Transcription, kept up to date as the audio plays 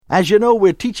As you know,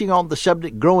 we're teaching on the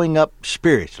subject growing up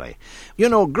spiritually. You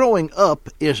know, growing up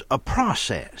is a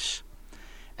process.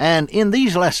 And in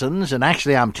these lessons, and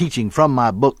actually I'm teaching from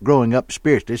my book, Growing Up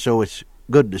Spiritually, so it's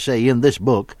good to say in this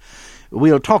book,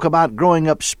 we'll talk about growing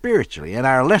up spiritually. And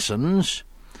our lessons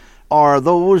are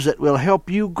those that will help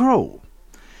you grow.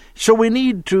 So we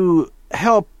need to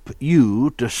help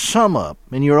you to sum up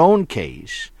in your own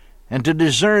case and to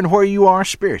discern where you are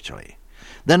spiritually.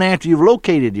 Then after you've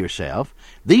located yourself,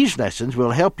 these lessons will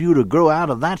help you to grow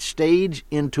out of that stage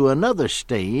into another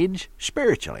stage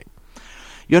spiritually.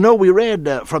 You know, we read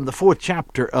from the 4th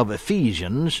chapter of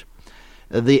Ephesians,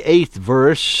 the 8th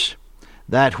verse,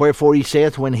 that wherefore he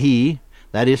saith, when he,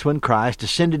 that is when Christ,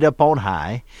 ascended up on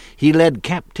high, he led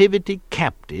captivity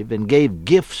captive and gave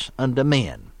gifts unto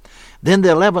men. Then the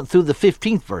 11th through the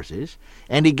 15th verses,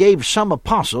 and he gave some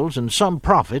apostles, and some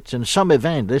prophets, and some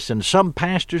evangelists, and some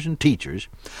pastors and teachers,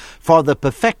 for the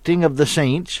perfecting of the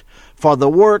saints, for the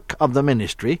work of the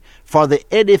ministry, for the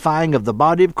edifying of the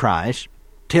body of Christ,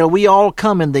 till we all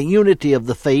come in the unity of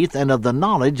the faith and of the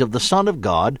knowledge of the Son of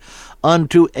God,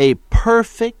 unto a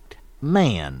perfect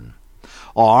man.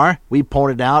 Or, we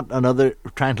pointed out another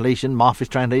translation, Moffat's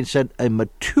translation said, a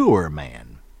mature man.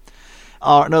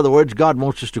 Or, in other words, God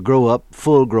wants us to grow up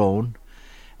full grown,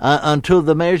 until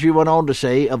the measure, he went on to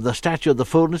say, of the stature of the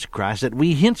fullness of Christ, that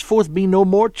we henceforth be no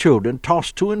more children,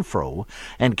 tossed to and fro,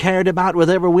 and carried about with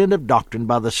every wind of doctrine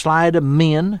by the sleight of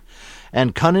men,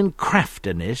 and cunning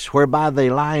craftiness, whereby they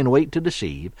lie in wait to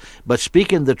deceive, but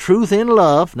speaking the truth in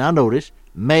love, now notice,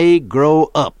 may grow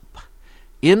up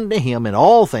into him in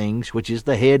all things, which is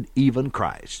the head, even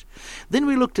Christ. Then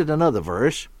we looked at another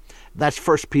verse. That's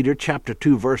 1 Peter chapter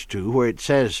 2, verse 2, where it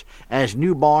says, as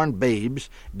newborn babes,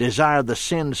 desire the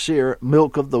sincere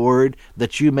milk of the word,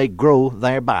 that you may grow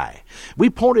thereby. We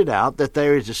pointed out that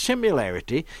there is a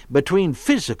similarity between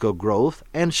physical growth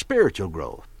and spiritual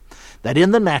growth. That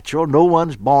in the natural, no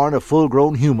one's born a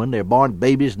full-grown human. They're born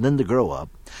babies and then they grow up.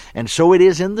 And so it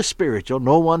is in the spiritual.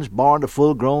 No one's born a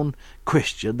full-grown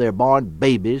Christian. They're born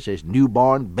babies, as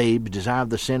newborn babes desire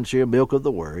the sincere milk of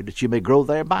the word, that you may grow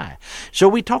thereby. So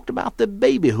we talked about the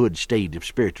babyhood stage of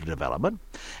spiritual development.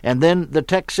 And then the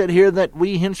text said here that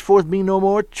we henceforth be no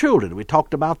more children. We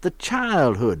talked about the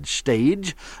childhood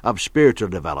stage of spiritual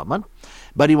development.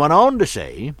 But he went on to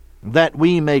say that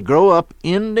we may grow up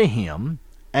into him,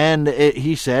 and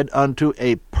he said, unto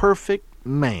a perfect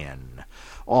man.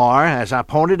 Or, as I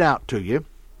pointed out to you,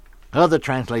 other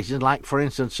translations, like, for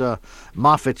instance,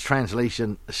 Moffat's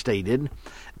translation stated,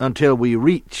 until we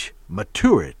reach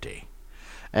maturity.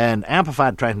 And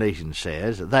Amplified translation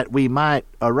says that we might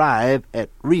arrive at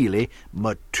really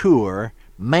mature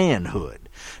manhood.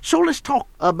 So let's talk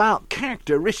about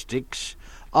characteristics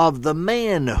of the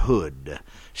manhood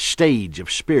stage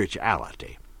of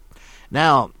spirituality.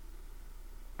 Now,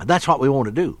 that's what we want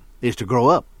to do, is to grow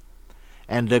up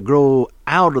and to grow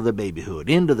out of the babyhood,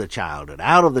 into the childhood,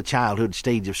 out of the childhood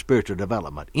stage of spiritual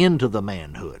development, into the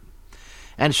manhood.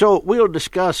 And so we'll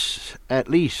discuss at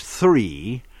least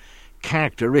 3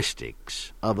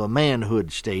 characteristics of a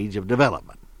manhood stage of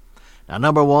development. Now,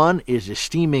 number 1 is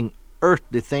esteeming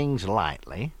earthly things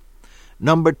lightly.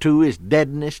 Number 2 is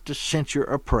deadness to censure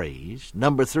or praise.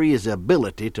 Number 3 is the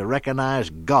ability to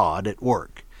recognize God at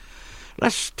work.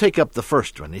 Let's take up the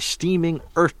first one, esteeming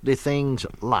earthly things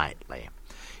lightly.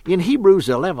 In Hebrews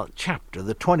 11th chapter,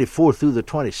 the 24th through the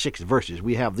 26th verses,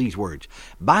 we have these words.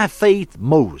 By faith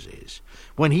Moses,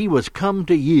 when he was come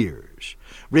to years,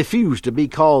 refused to be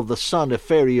called the son of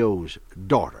Pharaoh's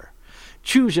daughter,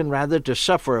 choosing rather to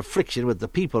suffer affliction with the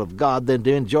people of God than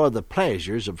to enjoy the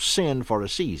pleasures of sin for a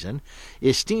season,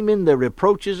 esteeming the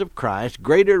reproaches of Christ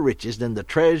greater riches than the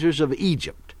treasures of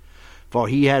Egypt, for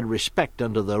he had respect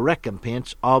unto the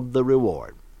recompense of the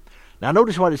reward. Now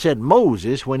notice what it said,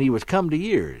 Moses, when he was come to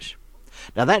years.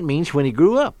 Now that means when he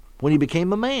grew up, when he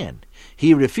became a man.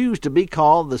 He refused to be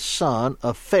called the son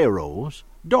of Pharaoh's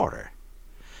daughter.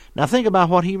 Now think about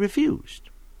what he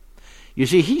refused. You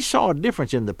see, he saw a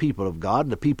difference in the people of God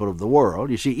and the people of the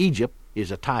world. You see, Egypt is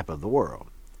a type of the world.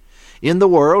 In the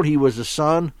world, he was the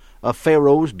son of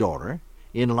Pharaoh's daughter,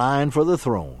 in line for the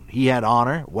throne. He had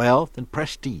honor, wealth, and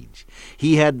prestige.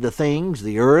 He had the things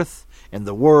the earth and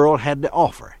the world had to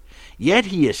offer. Yet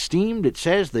he esteemed, it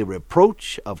says, the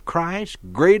reproach of Christ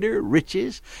greater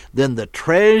riches than the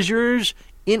treasures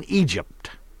in Egypt.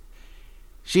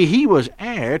 See, he was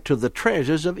heir to the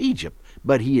treasures of Egypt,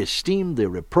 but he esteemed the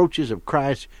reproaches of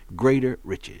Christ greater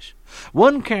riches.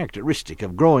 One characteristic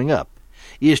of growing up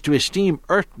is to esteem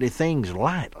earthly things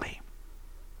lightly.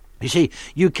 You see,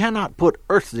 you cannot put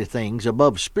earthly things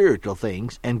above spiritual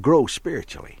things and grow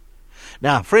spiritually.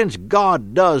 Now, friends,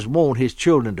 God does want his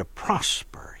children to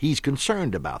prosper. He's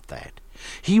concerned about that.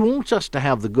 He wants us to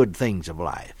have the good things of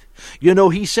life. You know,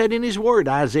 he said in his word,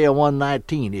 Isaiah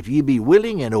 1:19, if ye be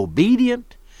willing and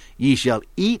obedient, ye shall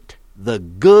eat the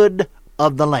good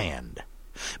of the land.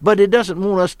 But it doesn't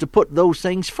want us to put those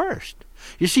things first.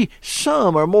 You see,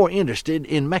 some are more interested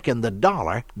in making the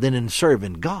dollar than in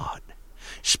serving God.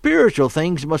 Spiritual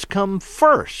things must come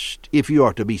first. If you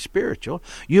are to be spiritual,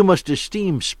 you must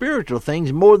esteem spiritual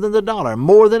things more than the dollar,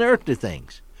 more than earthly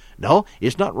things. No,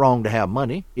 it's not wrong to have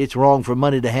money. It's wrong for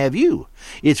money to have you.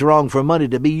 It's wrong for money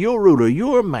to be your ruler,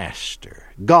 your master.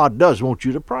 God does want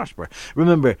you to prosper.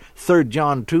 Remember 3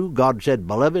 John 2, God said,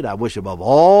 Beloved, I wish above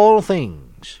all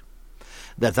things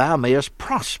that thou mayest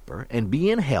prosper and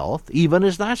be in health, even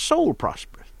as thy soul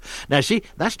prospers. Now see,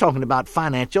 that's talking about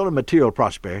financial and material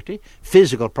prosperity,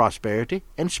 physical prosperity,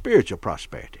 and spiritual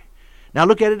prosperity. Now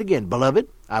look at it again. Beloved,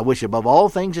 I wish above all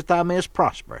things that thou mayest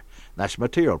prosper. That's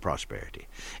material prosperity.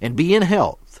 And be in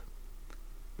health.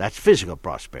 That's physical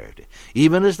prosperity.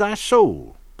 Even as thy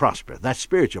soul prosper. That's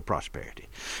spiritual prosperity.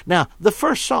 Now, the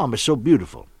first psalm is so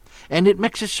beautiful, and it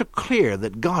makes it so clear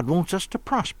that God wants us to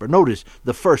prosper. Notice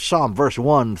the first psalm, verse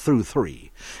 1 through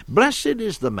 3. Blessed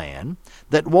is the man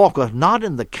that walketh not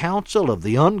in the counsel of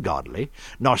the ungodly,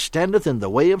 nor standeth in the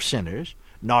way of sinners,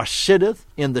 nor sitteth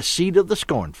in the seat of the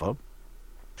scornful.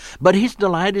 But his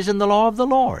delight is in the law of the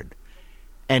Lord,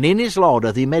 and in his law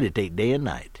doth he meditate day and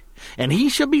night. And he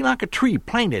shall be like a tree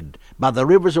planted by the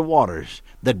rivers of waters,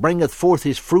 that bringeth forth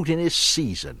his fruit in his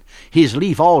season. His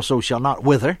leaf also shall not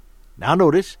wither. Now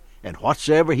notice, and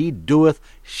whatsoever he doeth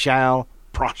shall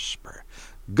prosper.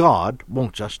 God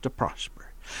wants us to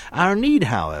prosper. Our need,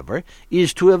 however,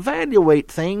 is to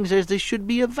evaluate things as they should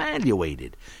be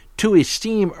evaluated, to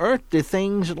esteem earthly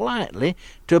things lightly,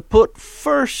 to put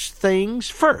first things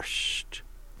first.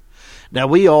 Now,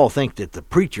 we all think that the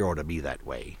preacher ought to be that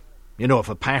way. You know, if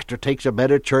a pastor takes a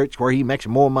better church where he makes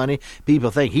more money, people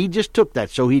think he just took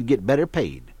that so he'd get better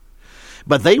paid.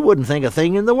 But they wouldn't think a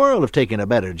thing in the world of taking a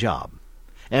better job,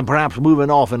 and perhaps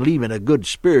moving off and leaving a good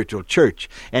spiritual church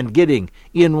and getting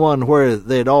in one where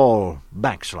they'd all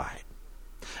backslide.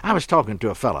 I was talking to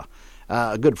a fella,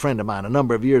 a good friend of mine, a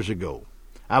number of years ago.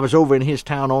 I was over in his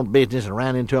town on business and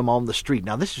ran into him on the street.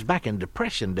 Now, this is back in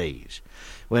Depression days,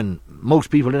 when most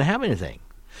people didn't have anything.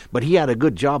 But he had a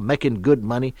good job, making good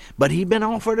money. But he'd been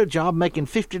offered a job making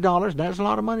 $50. That's a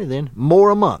lot of money then, more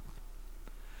a month.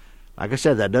 Like I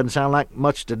said, that doesn't sound like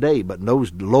much today, but in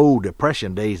those low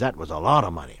Depression days, that was a lot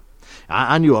of money.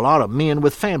 I knew a lot of men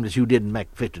with families who didn't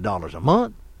make $50 a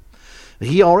month.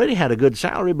 He already had a good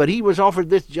salary, but he was offered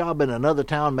this job in another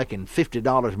town making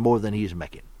 $50 more than he's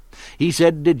making. He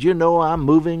said, did you know I'm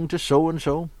moving to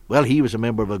so-and-so? Well, he was a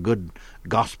member of a good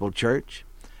gospel church,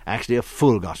 actually a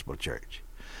full gospel church.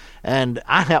 And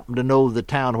I happened to know the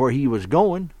town where he was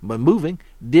going, but moving,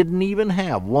 didn't even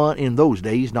have one, in those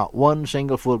days, not one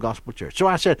single full gospel church. So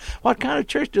I said, what kind of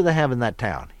church do they have in that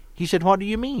town? He said, what do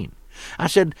you mean? I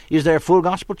said, is there a full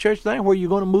gospel church there where you're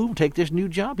going to move and take this new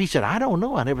job? He said, I don't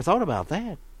know. I never thought about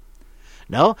that.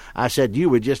 No, I said, you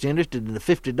were just interested in the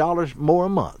 $50 more a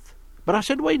month. But I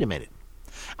said, wait a minute.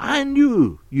 I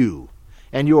knew you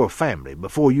and your family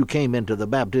before you came into the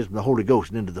baptism of the Holy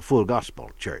Ghost and into the full gospel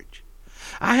church.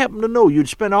 I happen to know you'd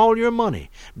spent all your money.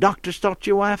 Doctors thought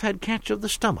your wife had cancer of the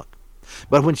stomach.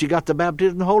 But when she got the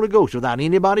baptism of the Holy Ghost, without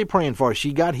anybody praying for her,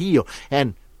 she got healed,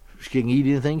 and she can eat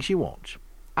anything she wants.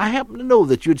 I happen to know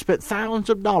that you'd spent thousands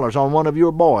of dollars on one of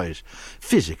your boys,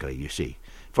 physically, you see,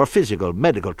 for physical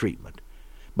medical treatment.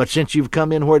 But since you've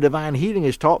come in where divine healing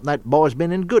is taught, that boy's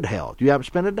been in good health. You haven't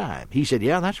spent a dime. He said,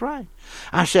 yeah, that's right.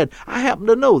 I said, I happen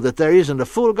to know that there isn't a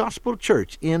full gospel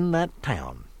church in that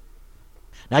town.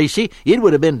 Now, you see, it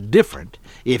would have been different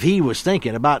if he was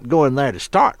thinking about going there to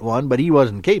start one, but he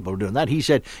wasn't capable of doing that. He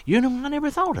said, you know, I never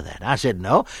thought of that. I said,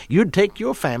 no, you'd take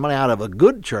your family out of a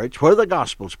good church where the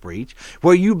gospel's preached,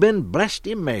 where you've been blessed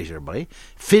immeasurably,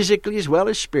 physically as well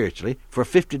as spiritually, for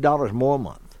 $50 more a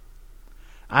month.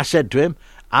 I said to him,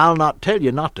 I'll not tell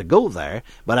you not to go there,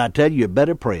 but I tell you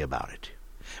better pray about it.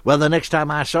 Well, the next time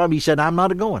I saw him, he said, I'm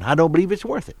not going. I don't believe it's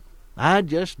worth it. I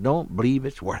just don't believe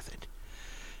it's worth it.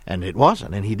 And it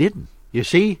wasn't, and he didn't. You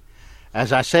see,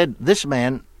 as I said, this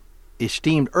man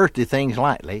esteemed earthly things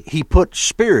lightly. He put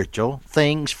spiritual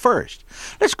things first.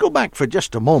 Let's go back for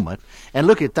just a moment and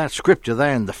look at that scripture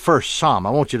there in the first psalm.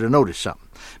 I want you to notice something.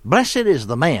 Blessed is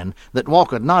the man that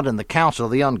walketh not in the counsel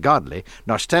of the ungodly,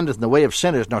 nor standeth in the way of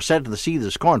sinners, nor sitteth in the seat of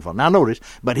the scornful. Now notice,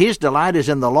 but his delight is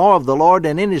in the law of the Lord,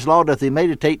 and in his law doth he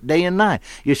meditate day and night.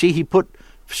 You see, he put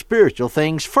spiritual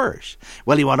things first.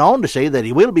 Well, he went on to say that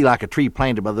he will be like a tree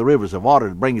planted by the rivers of water,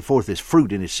 to bring forth his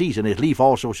fruit in his season. His leaf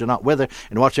also shall not wither,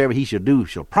 and whatsoever he shall do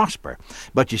shall prosper.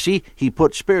 But you see, he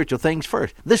put spiritual things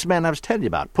first. This man I was telling you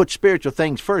about put spiritual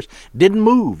things first. Didn't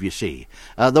move, you see,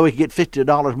 though he could get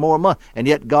 $50 more a month, and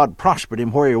yet God prospered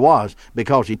him where he was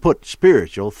because he put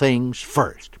spiritual things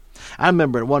first. I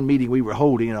remember in one meeting we were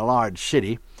holding in a large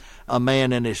city, a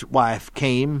man and his wife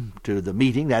came to the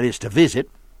meeting, that is, to visit.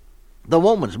 The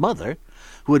woman's mother,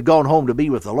 who had gone home to be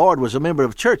with the Lord, was a member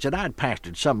of a church that I'd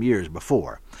pastored some years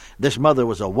before. This mother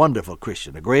was a wonderful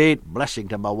Christian, a great blessing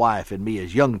to my wife and me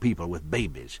as young people with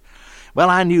babies. Well,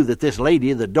 I knew that this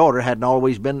lady, the daughter, hadn't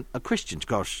always been a Christian,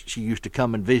 because she used to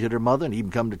come and visit her mother and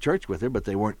even come to church with her, but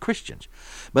they weren't Christians.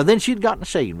 But then she'd gotten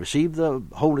saved, received the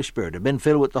Holy Spirit, had been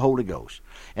filled with the Holy Ghost,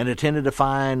 and attended a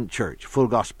fine church, full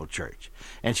gospel church.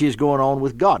 And she was going on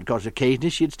with God, because occasionally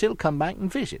she'd still come back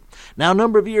and visit. Now, a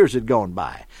number of years had gone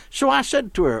by. So I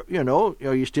said to her,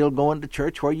 are you still going to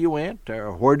church where you went,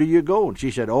 or where do you go? And she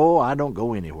said, I don't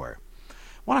go anywhere.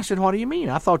 Well, I said, what do you mean?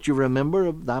 I thought you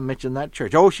remember I mentioned that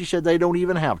church. Oh, she said, they don't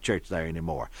even have church there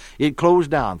anymore. It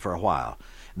closed down for a while.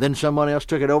 Then someone else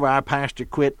took it over. Our pastor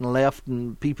quit and left,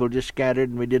 and people just scattered,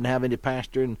 and we didn't have any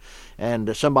pastor,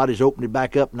 and somebody's opened it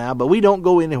back up now. But we don't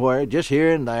go anywhere, just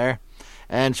here and there.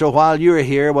 And so while you're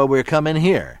here, we're coming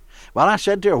here. Well, I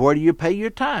said to her, where do you pay your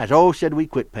tithes? Oh, said, we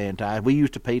quit paying tithes. We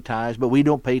used to pay tithes, but we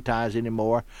don't pay tithes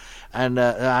anymore. And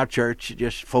our church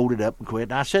just folded up and quit.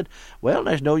 And I said, well,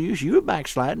 there's no use you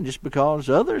backsliding just because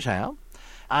others have.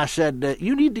 I said,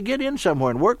 you need to get in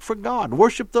somewhere and work for God,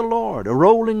 worship the Lord. A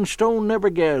rolling stone never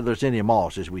gathers any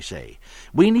moss, as we say.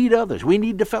 We need others. We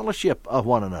need the fellowship of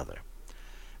one another.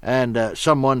 And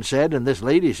someone said, and this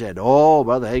lady said, oh,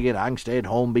 Brother Hagin, I can stay at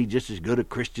home, be just as good a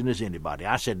Christian as anybody.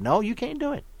 I said, no, you can't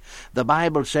do it. The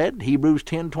Bible said, Hebrews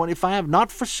 10:25,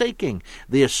 not forsaking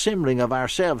the assembling of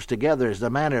ourselves together as the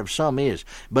manner of some is,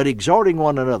 but exhorting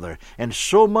one another, and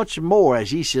so much more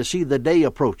as ye shall see the day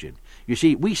approaching. You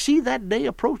see, we see that day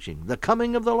approaching, the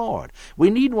coming of the Lord. We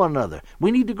need one another.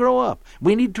 We need to grow up.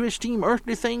 We need to esteem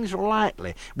earthly things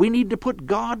lightly. We need to put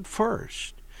God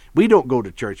first. We don't go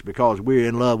to church because we're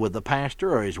in love with the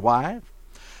pastor or his wife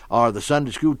or the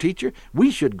Sunday school teacher.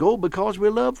 We should go because we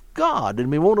love God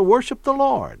and we want to worship the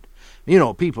Lord.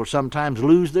 People sometimes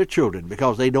lose their children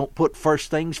because they don't put first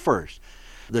things first.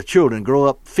 The children grow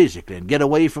up physically and get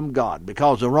away from God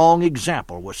because the wrong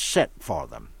example was set for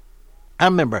them. I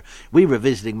remember we were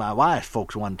visiting my wife's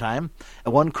folks one time,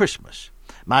 one Christmas.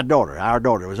 Our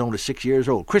daughter was only 6 years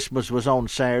old. Christmas was on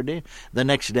Saturday. The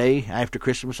next day, after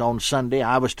Christmas, on Sunday,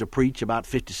 I was to preach about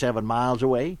 57 miles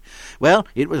away. Well,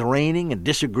 it was raining and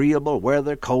disagreeable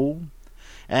weather, cold.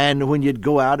 And when you'd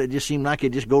go out, it just seemed like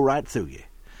it'd just go right through you.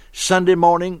 Sunday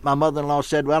morning, my mother-in-law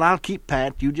said, well, I'll keep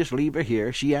Pat. You just leave her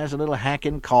here. She has a little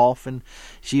hacking cough, and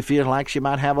she feels like she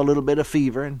might have a little bit of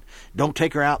fever, and don't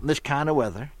take her out in this kind of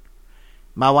weather.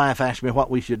 My wife asked me what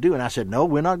we should do, and I said, no,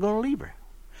 we're not going to leave her.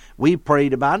 We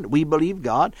prayed about it. We believed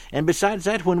God. And besides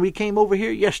that, when we came over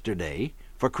here yesterday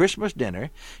for Christmas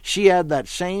dinner, she had that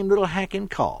same little hacking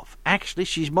cough. Actually,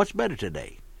 she's much better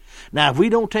today. Now, if we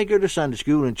don't take her to Sunday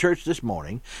school and church this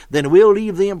morning, then we'll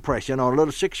leave the impression on a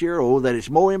little 6-year-old that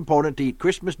it's more important to eat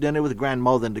Christmas dinner with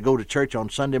Grandma than to go to church on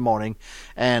Sunday morning,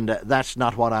 and that's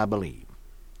not what I believe.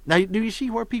 Now, do you see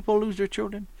where people lose their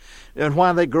children? And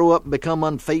why they grow up and become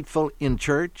unfaithful in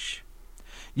church?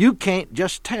 You can't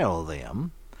just tell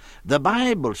them. The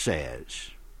Bible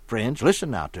says, friends, listen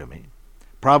now to me,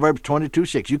 Proverbs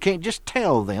 22:6. You can't just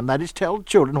tell them, that is, tell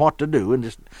children what to do and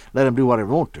just let them do whatever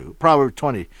they want to. Proverbs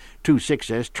 22:6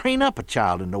 says, train up a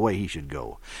child in the way he should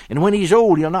go, and when he's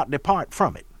old, he'll not depart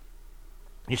from it.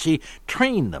 You see,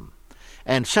 train them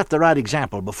and set the right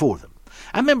example before them.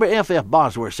 I remember F.F.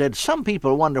 Bosworth said, some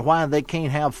people wonder why they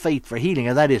can't have faith for healing,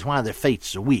 and that is why their faith's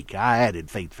so weak. I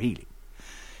added faith for healing.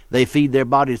 They feed their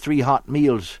body 3 hot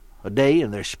meals a day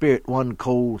and their spirit 1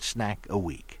 cold snack a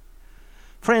week.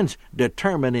 Friends,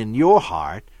 determine in your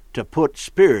heart to put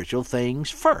spiritual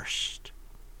things first.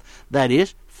 That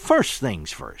is, first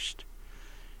things first.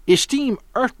 Esteem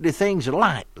earthly things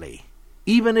lightly,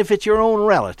 even if it's your own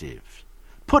relatives.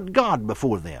 Put God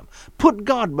before them. Put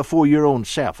God before your own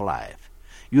self-life.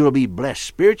 You'll be blessed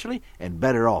spiritually and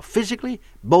better off physically,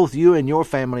 both you and your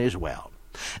family as well.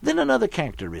 Then another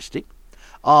characteristic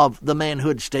of the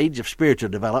manhood stage of spiritual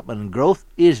development and growth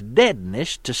is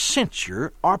deadness to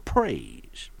censure or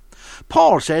praise.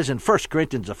 Paul says in 1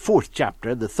 Corinthians, the 4th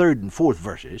chapter, the 3rd and 4th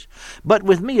verses, "But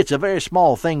with me it's a very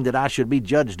small thing that I should be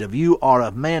judged of you or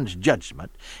of man's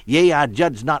judgment. Yea, I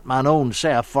judge not mine own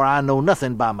self, for I know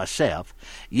nothing by myself.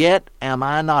 Yet am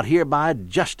I not hereby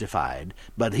justified,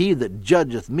 but he that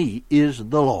judgeth me is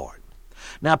the Lord."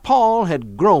 Now, Paul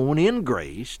had grown in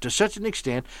grace to such an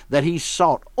extent that he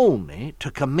sought only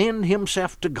to commend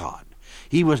himself to God.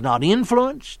 He was not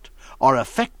influenced or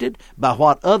affected by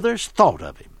what others thought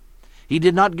of him. He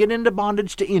did not get into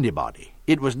bondage to anybody.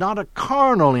 It was not a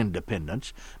carnal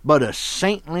independence, but a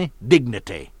saintly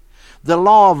dignity. The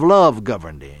law of love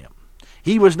governed him.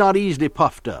 He was not easily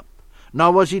puffed up,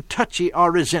 nor was he touchy or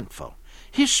resentful.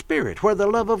 His spirit, where the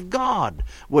love of God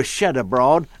was shed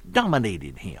abroad,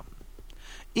 dominated him.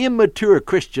 Immature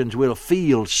Christians will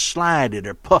feel slighted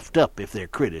or puffed up if they're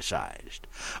criticized,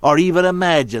 or even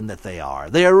imagine that they are.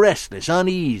 They are restless,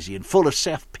 uneasy, and full of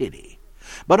self-pity.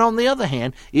 But on the other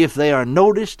hand, if they are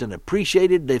noticed and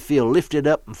appreciated, they feel lifted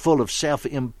up and full of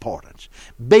self-importance.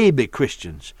 Baby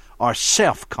Christians are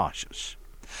self-conscious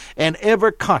and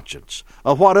ever conscious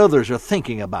of what others are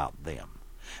thinking about them.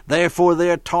 Therefore,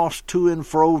 they are tossed to and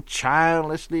fro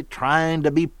childlessly, trying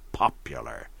to be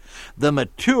popular. The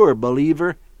mature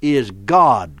believer is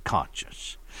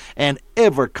God-conscious and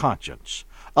ever-conscious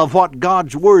of what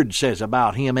God's Word says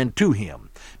about him and to him,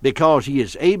 because he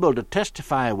is able to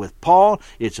testify with Paul,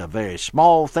 "It's a very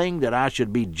small thing that I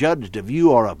should be judged of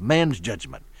you or of man's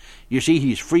judgment." You see,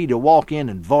 he's free to walk in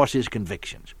and voice his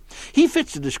convictions. He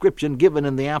fits the description given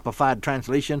in the Amplified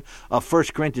Translation of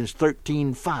 1 Corinthians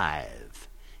 13:5.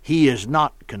 He is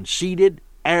not conceited,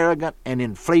 arrogant, and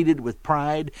inflated with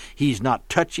pride. He's not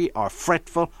touchy or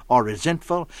fretful or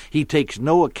resentful. He takes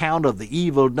no account of the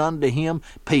evil done to him,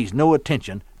 pays no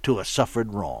attention to a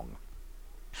suffered wrong.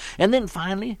 And then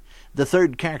finally, the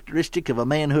third characteristic of a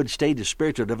manhood state of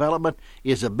spiritual development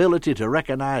is ability to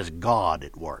recognize God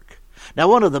at work. Now,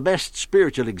 one of the best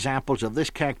spiritual examples of this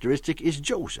characteristic is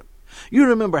Joseph. You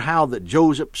remember how that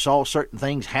Joseph saw certain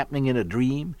things happening in a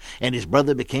dream, and his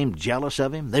brother became jealous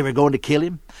of him. They were going to kill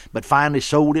him, but finally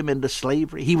sold him into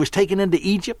slavery. He was taken into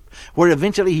Egypt, where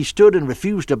eventually he stood and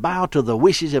refused to bow to the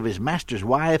wishes of his master's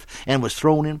wife and was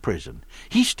thrown in prison.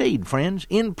 He stayed, friends,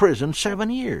 in prison 7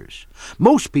 years.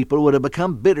 Most people would have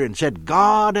become bitter and said,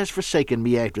 "God has forsaken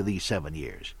me after these 7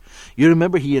 years." You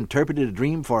remember he interpreted a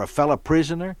dream for a fellow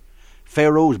prisoner,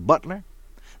 Pharaoh's butler,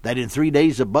 that in 3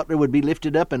 days the butler would be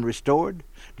lifted up and restored.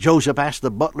 Joseph asked the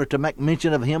butler to make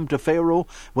mention of him to Pharaoh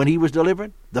when he was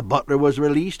delivered. The butler was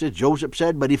released, as Joseph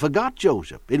said, but he forgot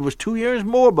Joseph. It was 2 years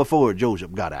more before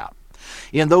Joseph got out.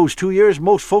 In those 2 years,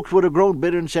 most folks would have grown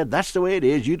bitter and said, "That's the way it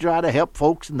is. You try to help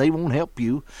folks and they won't help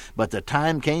you." But the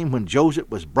time came when Joseph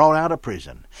was brought out of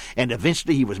prison, and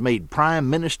eventually he was made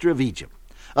prime minister of Egypt.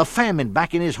 A famine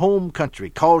back in his home country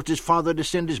caused his father to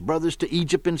send his brothers to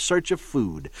Egypt in search of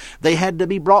food. They had to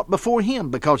be brought before him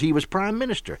because he was prime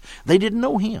minister. They didn't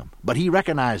know him, but he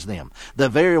recognized them, the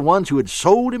very ones who had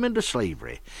sold him into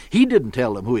slavery. He didn't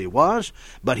tell them who he was,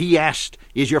 but he asked,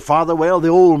 "Is your father well, the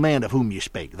old man of whom you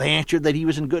spake?" They answered that he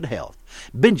was in good health.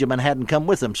 Benjamin hadn't come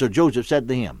with him, so Joseph said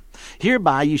to him,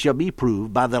 "Hereby ye shall be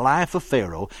proved by the life of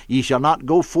Pharaoh. Ye shall not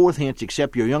go forth hence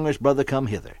except your youngest brother come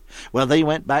hither." Well, they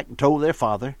went back and told their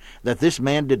father that this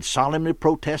man did solemnly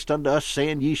protest unto us,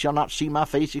 saying, "Ye shall not see my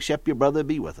face except your brother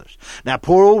be with us." Now,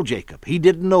 poor old Jacob, he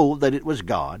didn't know that it was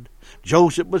God.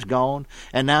 Joseph was gone,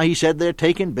 and now he said they're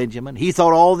taking Benjamin. He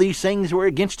thought all these things were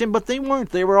against him, but they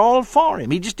weren't. They were all for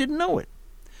him. He just didn't know it.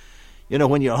 You know,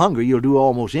 when you're hungry, you'll do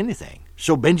almost anything.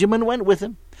 So Benjamin went with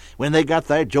him. When they got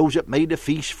there, Joseph made a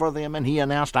feast for them, and he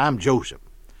announced, "I'm Joseph."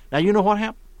 Now, you know what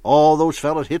happened? All those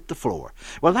fellows hit the floor.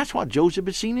 Well, that's what Joseph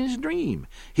had seen in his dream,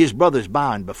 his brothers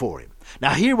bowing before him.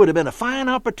 Now, here would have been a fine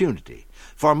opportunity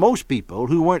for most people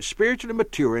who weren't spiritually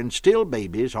mature and still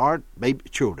babies or baby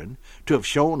children to have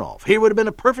shown off. Here would have been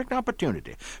a perfect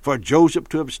opportunity for Joseph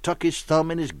to have stuck his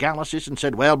thumb in his galluses and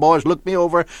said, "Well, boys, look me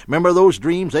over. Remember those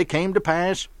dreams? They came to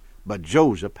pass." But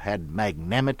Joseph had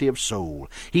magnanimity of soul.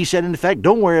 He said, in fact,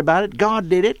 "Don't worry about it. God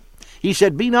did it." He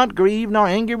said, "Be not grieved nor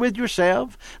angry with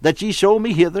yourself that ye sold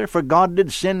me hither, for God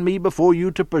did send me before you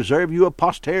to preserve you a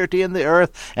posterity in the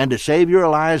earth and to save your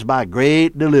lives by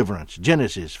great deliverance."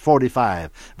 Genesis 45,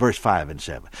 verse 5 and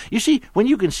 7. You see, when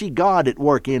you can see God at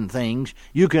work in things,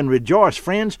 you can rejoice,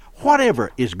 friends, whatever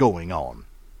is going on.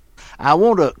 I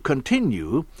want to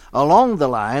continue along the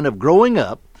line of growing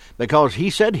up, because he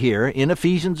said here in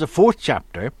Ephesians, the 4th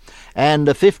chapter, and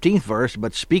the 15th verse,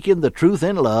 "But speaking the truth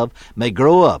in love may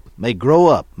grow up, may grow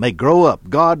up, may grow up."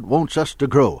 God wants us to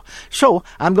grow. So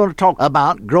I'm going to talk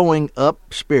about growing up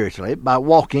spiritually by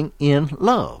walking in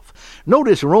love.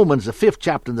 Notice Romans, the 5th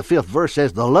chapter and the 5th verse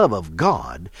says, the love of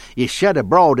God is shed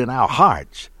abroad in our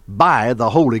hearts by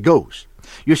the Holy Ghost.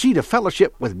 You see, to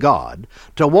fellowship with God,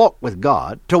 to walk with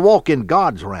God, to walk in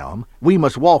God's realm, we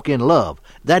must walk in love.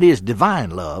 That is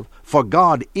divine love, for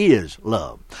God is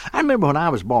love. I remember when I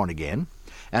was born again,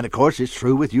 and of course it's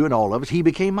true with you and all of us, He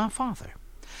became my Father.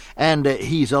 And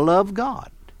He's a love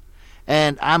God.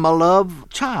 And I'm a love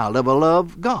child of a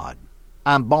love God.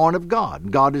 I'm born of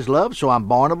God. God is love, so I'm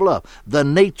born of love. The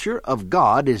nature of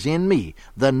God is in me.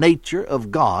 The nature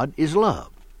of God is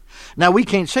love. Now, we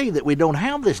can't say that we don't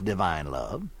have this divine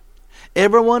love.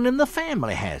 Everyone in the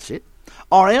family has it,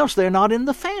 or else they're not in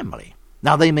the family.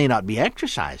 Now, they may not be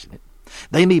exercising it.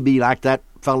 They may be like that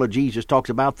fellow Jesus talks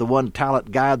about, the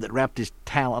one-talent guy that wrapped his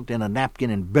talent in a napkin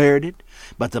and buried it.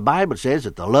 But the Bible says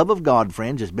that the love of God,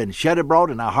 friends, has been shed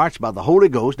abroad in our hearts by the Holy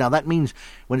Ghost. Now, that means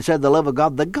when it said the love of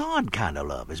God, the God kind of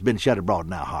love has been shed abroad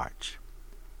in our hearts.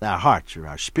 Our hearts are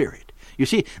our spirit. You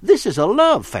see, this is a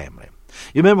love family.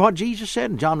 You remember what Jesus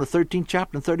said in John the 13th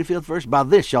chapter and 35th verse? By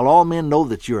this shall all men know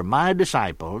that you are my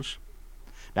disciples.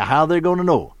 Now, how are they going to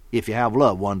know? If you have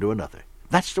love one to another.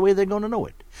 That's the way they're going to know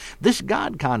it. This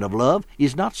God kind of love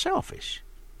is not selfish.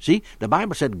 See, the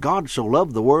Bible said God so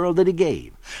loved the world that He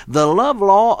gave. The love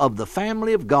law of the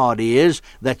family of God is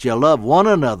that you love one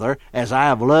another as I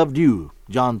have loved you.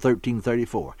 John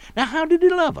 13:34. Now, how did He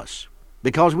love us?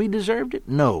 Because we deserved it?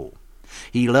 No.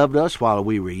 He loved us while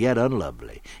we were yet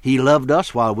unlovely. He loved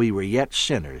us while we were yet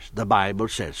sinners. The Bible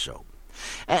says so.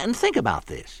 And think about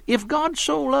this. If God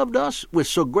so loved us with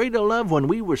so great a love when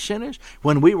we were sinners,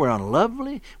 when we were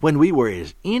unlovely, when we were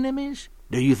His enemies,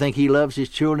 do you think He loves His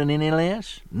children any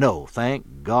less? No.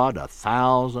 Thank God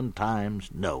 1,000 times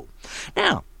no.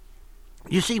 Now,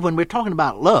 you see, when we're talking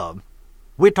about love,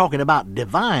 we're talking about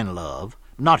divine love,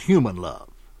 not human love.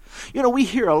 You know, we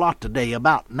hear a lot today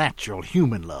about natural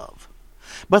human love.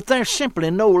 But there's simply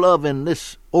no love in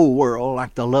this old world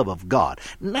like the love of God.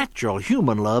 Natural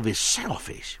human love is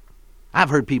selfish. I've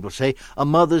heard people say a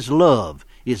mother's love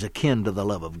is akin to the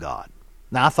love of God.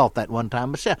 Now, I thought that one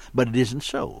time myself, but it isn't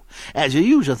so. As a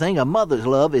usual thing, a mother's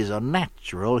love is a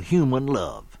natural human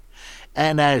love.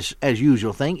 And as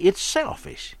usual thing, it's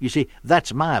selfish. You see,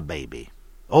 that's my baby.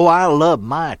 Oh, I love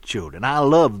my children. I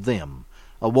love them.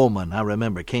 A woman, I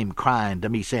remember, came crying to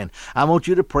me saying, I want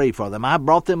you to pray for them. I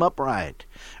brought them up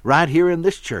right here in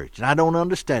this church, and I don't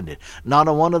understand it. Not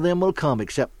a one of them will come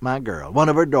except my girl. One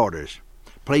of her daughters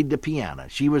played the piano.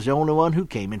 She was the only one who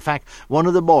came. In fact, one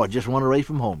of the boys just went away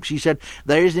from home. She said,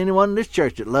 there isn't anyone in this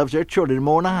church that loves their children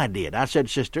more than I did. I said,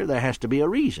 sister, there has to be a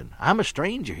reason. I'm a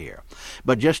stranger here.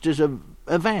 But just as an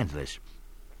evangelist,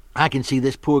 I can see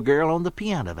this poor girl on the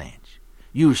piano bench.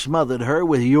 You smothered her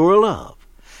with your love.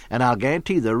 And I'll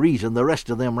guarantee the reason the rest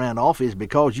of them ran off is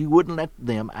because you wouldn't let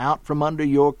them out from under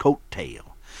your coat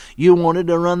tail. You wanted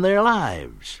to run their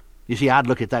lives. You see, I'd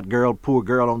look at that girl, poor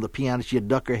girl on the piano. She'd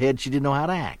duck her head. She didn't know how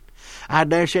to act. I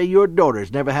dare say your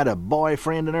daughter's never had a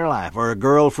boyfriend in her life, or a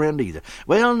girlfriend either.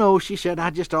 Well, no, she said, I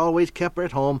just always kept her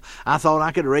at home. I thought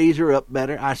I could raise her up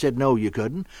better. I said, no, you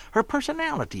couldn't. Her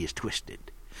personality is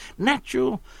twisted.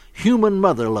 Natural human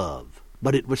mother love,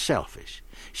 but it was selfish.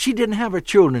 She didn't have her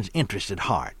children's interest at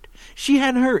heart. She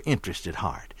had her interest at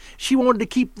heart. She wanted to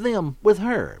keep them with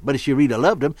her. But if she really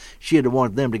loved them, she'd have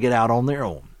wanted them to get out on their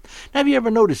own. Now, have you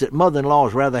ever noticed that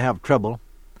mother-in-laws rather have trouble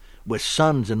with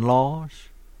sons-in-laws?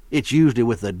 It's usually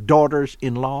with the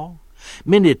daughters-in-law.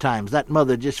 Many times that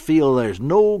mother just feels there's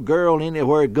no girl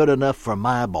anywhere good enough for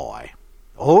my boy.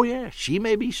 Oh, yeah, she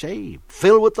may be saved,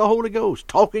 filled with the Holy Ghost,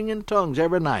 talking in tongues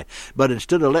every night. But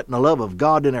instead of letting the love of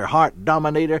God in her heart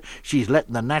dominate her, she's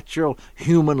letting the natural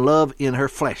human love in her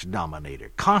flesh dominate her,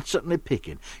 constantly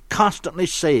picking, constantly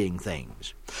saying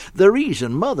things. The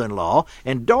reason mother-in-law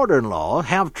and daughter-in-law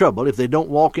have trouble if they don't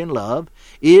walk in love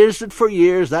is that for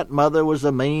years that mother was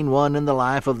the main one in the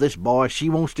life of this boy. She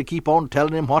wants to keep on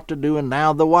telling him what to do, and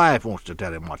now the wife wants to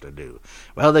tell him what to do.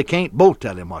 Well, they can't both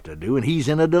tell him what to do, and he's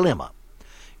in a dilemma.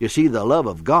 You see, the love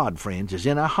of God, friends, is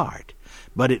in our heart,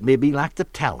 but it may be like the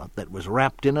talent that was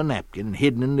wrapped in a napkin and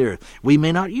hidden in the earth. We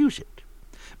may not use it,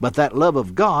 but that love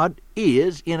of God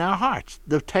is in our hearts.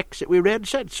 The text that we read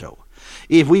said so.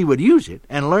 If we would use it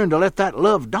and learn to let that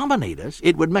love dominate us,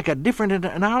 it would make a difference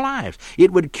in our lives.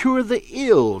 It would cure the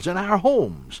ills in our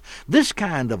homes. This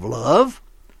kind of love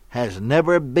has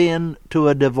never been to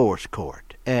a divorce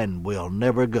court and will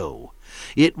never go.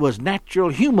 It was natural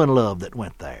human love that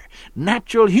went there.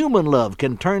 Natural human love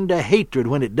can turn to hatred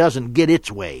when it doesn't get its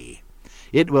way.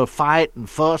 It will fight and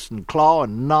fuss and claw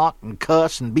and knock and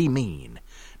cuss and be mean.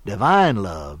 Divine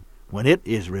love, when it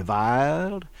is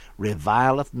reviled,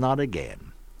 revileth not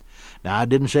again. Now, I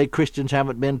didn't say Christians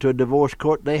haven't been to a divorce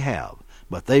court. They have.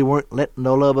 But they weren't letting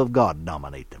the love of God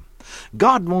dominate them.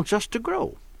 God wants us to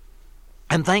grow.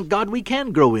 And thank God we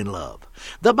can grow in love.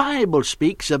 The Bible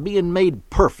speaks of being made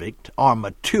perfect or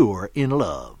mature in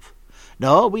love.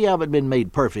 No, we haven't been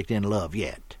made perfect in love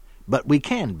yet. But we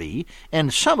can be,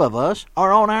 and some of us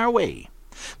are on our way.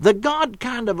 The God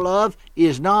kind of love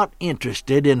is not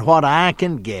interested in what I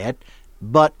can get,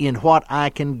 but in what I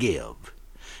can give.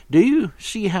 Do you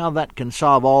see how that can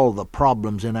solve all the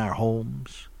problems in our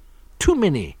homes? Too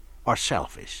many are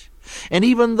selfish. And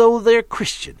even though they're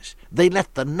Christians, they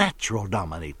let the natural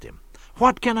dominate them.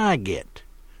 What can I get?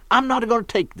 I'm not going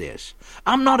to take this.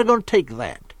 I'm not going to take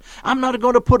that. I'm not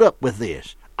going to put up with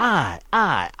this. I.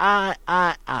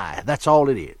 That's all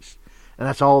it is. And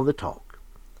that's all the talk.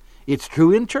 It's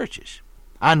true in churches.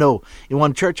 I know in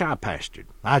one church I pastored.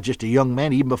 I was just a young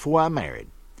man even before I married.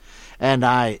 And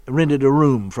I rented a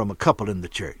room from a couple in the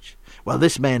church. Well,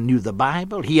 this man knew the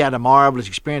Bible. He had a marvelous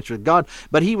experience with God,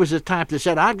 but he was the type that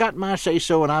said, I got my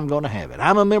say-so and I'm going to have it.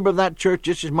 I'm a member of that church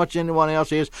just as much as anyone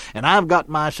else is, and I've got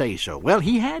my say-so. Well,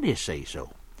 he had his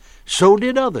say-so. So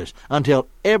did others, until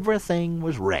everything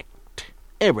was wrecked.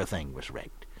 Everything was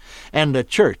wrecked. And the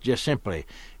church just simply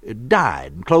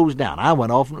died and closed down. I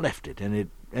went off and left it, and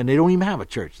they don't even have a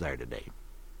church there today.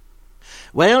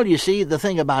 Well, you see, the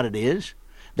thing about it is,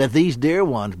 that these dear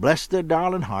ones, bless their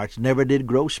darling hearts, never did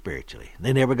grow spiritually.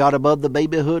 They never got above the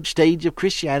babyhood stage of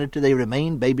Christianity. They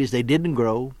remained babies. They didn't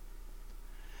grow.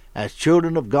 As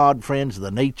children of God, friends,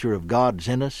 the nature of God's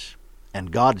in us,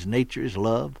 and God's nature is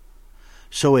love.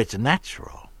 So it's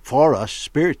natural for us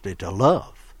spiritually to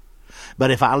love.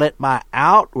 But if I let my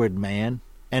outward man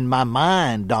and my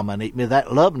mind dominate me,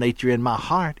 that love nature in my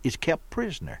heart is kept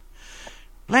prisoner.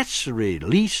 Let's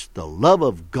release the love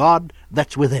of God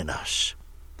that's within us.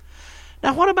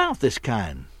 Now, what about this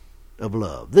kind of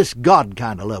love, this God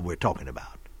kind of love we're talking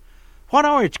about? What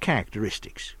are its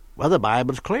characteristics? Well, the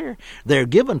Bible's clear. They're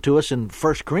given to us in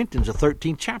 1 Corinthians, the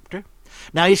 13th chapter.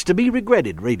 Now, it's to be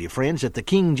regretted, really, friends, that the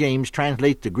King James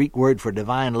translates the Greek word for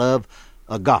divine love,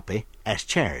 agape, as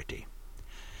charity.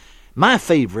 My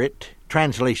favorite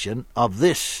translation of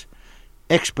this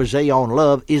expose on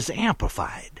love is the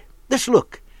Amplified. Let's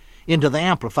look into the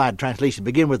Amplified translation.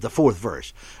 Begin with the 4th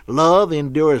verse. Love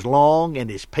endures long and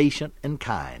is patient and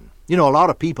kind. You know, a lot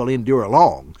of people endure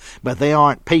long, but they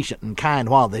aren't patient and kind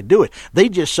while they do it. They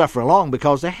just suffer long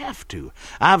because they have to.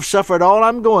 I've suffered all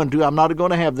I'm going to. I'm not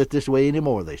going to have it this way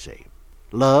anymore, they say.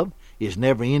 Love is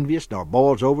never envious nor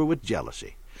boils over with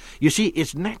jealousy. You see,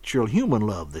 it's natural human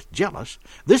love that's jealous.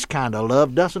 This kind of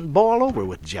love doesn't boil over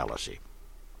with jealousy.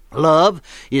 Love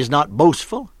is not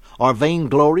boastful or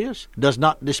vainglorious, does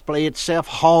not display itself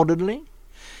haughtily.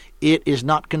 It is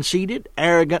not conceited,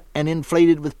 arrogant, and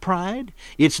inflated with pride.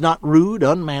 It's not rude,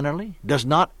 unmannerly, does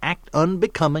not act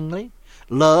unbecomingly.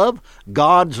 Love,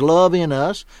 God's love in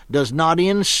us, does not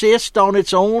insist on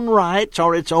its own rights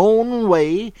or its own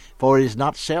way, for it is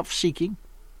not self-seeking.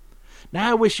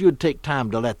 Now, I wish you'd take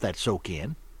time to let that soak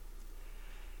in.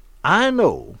 I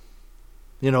know,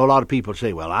 a lot of people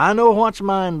say, well, I know what's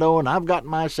mine, though, and I've got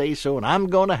my say-so, and I'm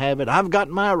going to have it. I've got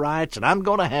my rights, and I'm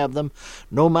going to have them,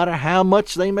 no matter how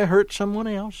much they may hurt someone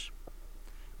else.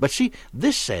 But see,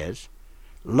 this says,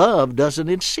 love doesn't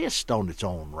insist on its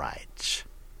own rights.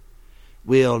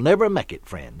 We'll never make it,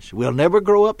 friends. We'll never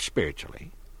grow up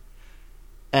spiritually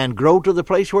and grow to the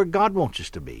place where God wants us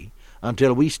to be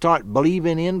until we start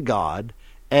believing in God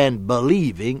and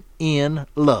believing in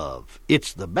love.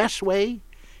 It's the best way,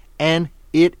 and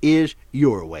it is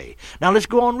your way. Now let's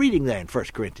go on reading there in 1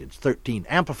 Corinthians 13,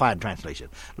 Amplified Translation.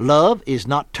 Love is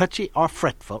not touchy or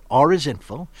fretful or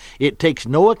resentful. It takes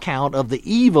no account of the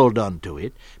evil done to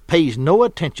it, pays no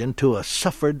attention to a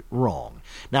suffered wrong.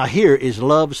 Now here is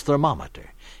love's thermometer.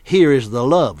 Here is the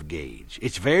love gauge.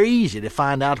 It's very easy to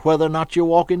find out whether or not you're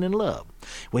walking in love.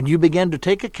 When you begin to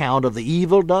take account of the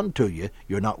evil done to you,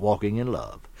 you're not walking in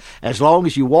love. As long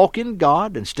as you walk in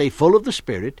God and stay full of the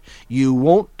Spirit, you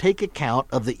won't take account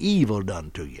of the evil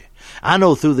done to you. I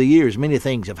know through the years many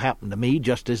things have happened to me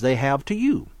just as they have to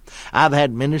you. I've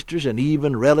had ministers and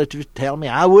even relatives tell me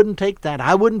I wouldn't take that,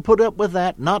 I wouldn't put up with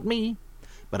that, not me.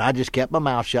 But I just kept my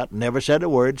mouth shut, never said a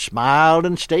word, smiled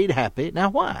and stayed happy. Now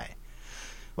why?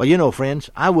 Well, friends,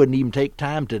 I wouldn't even take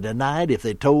time to deny it if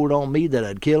they told on me that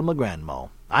I'd kill my grandma.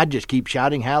 I'd just keep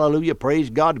shouting hallelujah, praise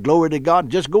God, glory to God,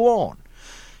 just go on.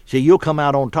 See, you'll come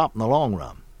out on top in the long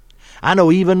run. I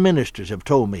know even ministers have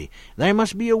told me, there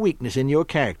must be a weakness in your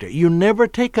character. You never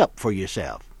take up for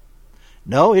yourself.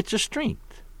 No, it's a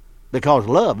strength, because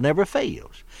love never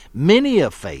fails. Many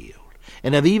have failed,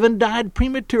 and have even died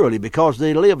prematurely because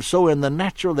they lived so in the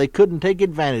natural they couldn't take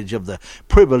advantage of the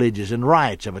privileges and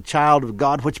rights of a child of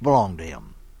God which belonged to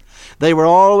him. They were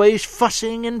always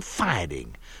fussing and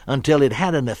fighting until it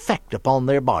had an effect upon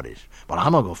their bodies. Well,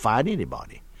 I'm going to go fight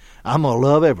anybody. I'm going to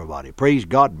love everybody, praise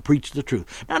God, and preach the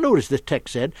truth. Now notice this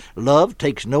text said, love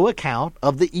takes no account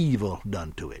of the evil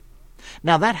done to it.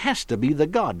 Now that has to be the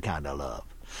God kind of love.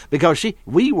 Because, see,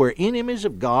 we were enemies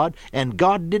of God, and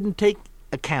God didn't take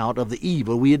account of the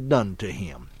evil we had done to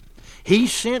him. He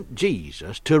sent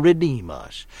Jesus to redeem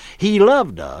us. He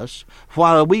loved us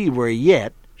while we were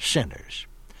yet sinners.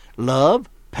 Love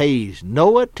pays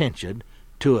no attention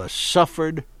to a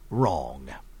suffered wrong.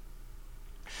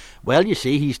 Well, you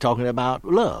see, he's talking about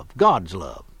love, God's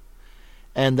love,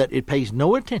 and that it pays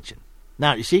no attention.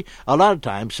 Now, you see, a lot of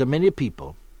times, so many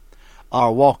people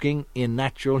are walking in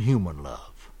natural human love.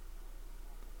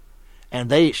 And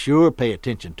they sure pay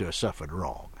attention to a suffered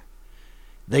wrong.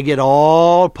 They get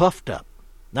all puffed up.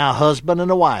 Now, a husband and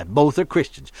a wife, both are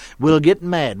Christians, will get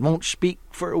mad, won't speak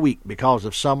for a week because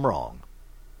of some wrong.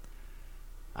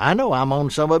 I know I'm on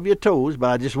some of your toes, but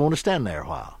I just want to stand there a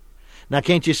while. Now,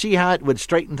 can't you see how it would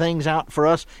straighten things out for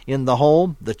us in the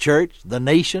home, the church, the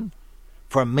nation?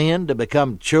 For men to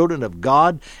become children of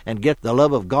God and get the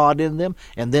love of God in them,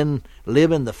 and then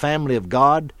live in the family of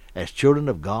God as children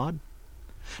of God?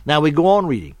 Now we go on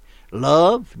reading.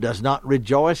 Love does not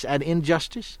rejoice at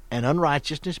injustice and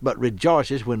unrighteousness, but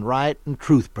rejoices when right and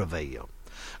truth prevail.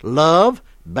 Love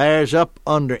bears up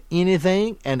under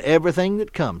anything and everything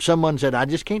that comes. Someone said, I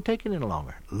just can't take it any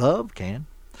longer. Love can.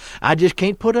 I just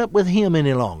can't put up with him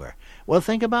any longer. Well,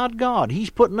 think about God. He's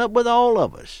putting up with all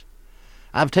of us.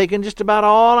 I've taken just about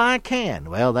all I can.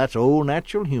 Well, that's old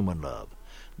natural human love.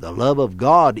 The love of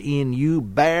God in you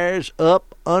bears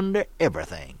up under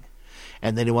everything.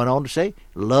 And then he went on to say,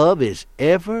 love is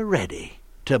ever ready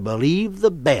to believe the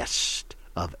best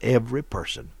of every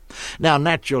person. Now,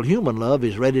 natural human love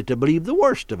is ready to believe the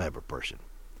worst of every person.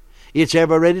 It's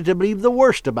ever ready to believe the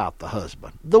worst about the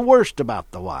husband, the worst about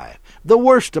the wife, the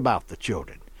worst about the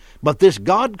children. But this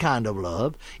God kind of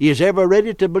love is ever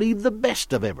ready to believe the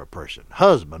best of every person,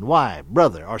 husband, wife,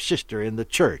 brother, or sister in the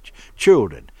church,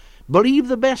 children. Believe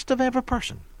the best of every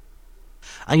person.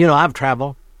 And I've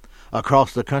traveled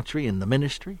across the country in the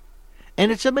ministry,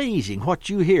 and it's amazing what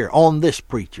you hear on this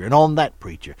preacher and on that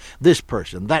preacher, this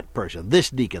person, this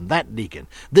deacon, that deacon,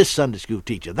 this Sunday school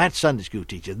teacher, that Sunday school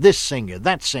teacher, this singer,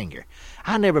 that singer.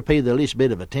 I never pay the least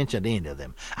bit of attention to any of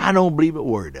them. I don't believe a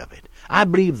word of it. I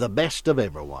believe the best of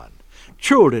everyone.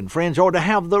 Children, friends, ought to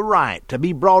have the right to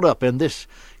be brought up in this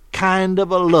kind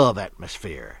of a love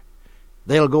atmosphere.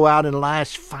 They'll go out in life,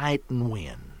 fight, and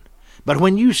win. But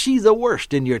when you see the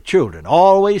worst in your children,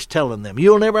 always telling them,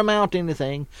 you'll never amount to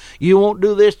anything, you won't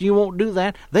do this, you won't do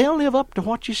that, they'll live up to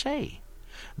what you say.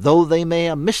 Though they may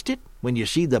have missed it, when you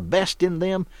see the best in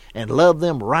them and love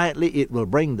them rightly, it will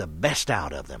bring the best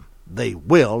out of them. They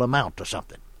will amount to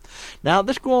something. Now,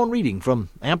 let's go on reading from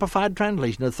Amplified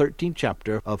Translation of the 13th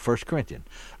chapter of 1 Corinthians.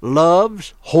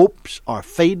 Love's hopes are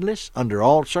fadeless under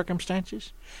all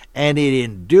circumstances, and it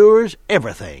endures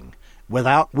everything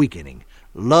without weakening.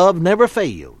 Love never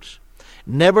fails,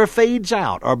 never fades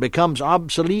out or becomes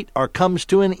obsolete or comes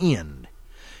to an end.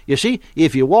 You see,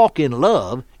 if you walk in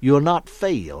love, you'll not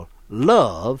fail.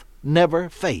 Love never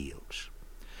fails.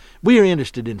 We are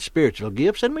interested in spiritual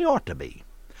gifts, and we ought to be.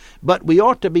 But we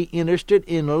ought to be interested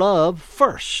in love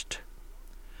first.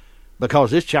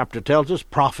 Because this chapter tells us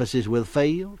prophecies will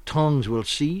fail, tongues will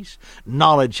cease,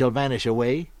 knowledge shall vanish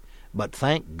away. But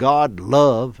thank God,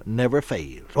 love never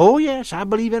fails. Oh, yes, I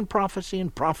believe in prophecy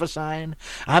and prophesying.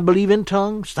 I believe in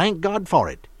tongues. Thank God for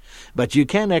it. But you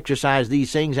can exercise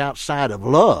these things outside of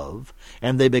love,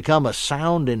 and they become a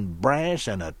sounding brass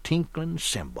and a tinkling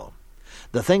cymbal.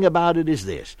 The thing about it is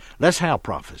this. Let's have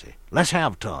prophecy. Let's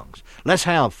have tongues. Let's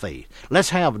have faith.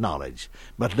 Let's have knowledge.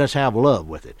 But let's have love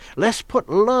with it. Let's put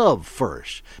love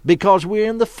first, because we're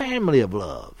in the family of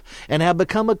love and have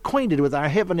become acquainted with our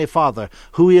Heavenly Father,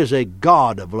 who is a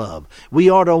God of love. We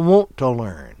ought to want to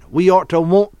learn. We ought to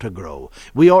want to grow.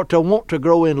 We ought to want to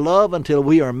grow in love until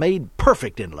we are made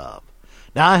perfect in love.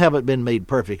 Now, I haven't been made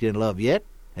perfect in love yet.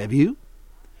 Have you?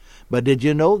 But did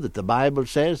you know that the Bible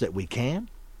says that we can?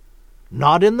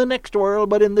 Not in the next world,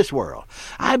 but in this world.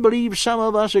 I believe some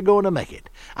of us are going to make it.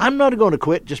 I'm not going to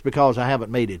quit just because I haven't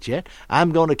made it yet.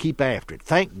 I'm going to keep after it.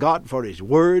 Thank God for His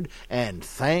Word, and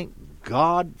thank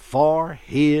God for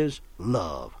His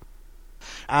love.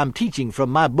 I'm teaching from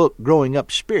my book, Growing Up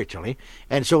Spiritually,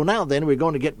 and so now then we're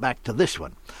going to get back to this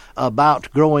one about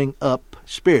growing up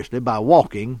spiritually by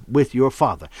walking with your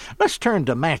Father. Let's turn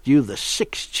to Matthew, the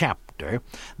 6th chapter,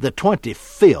 the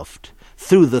 25th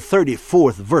through the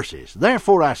 34th verses.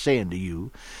 Therefore I say unto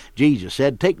you, Jesus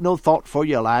said, take no thought for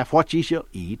your life, what ye shall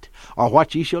eat, or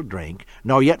what ye shall drink,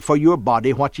 nor yet for your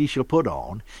body, what ye shall put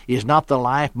on. Is not the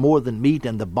life more than meat,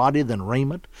 and the body than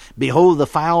raiment? Behold the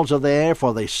fowls of the air,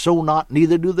 for they sow not,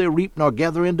 neither do they reap, nor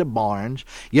gather into barns,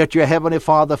 yet your heavenly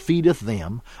Father feedeth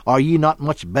them. Are ye not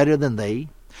much better than they?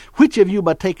 Which of you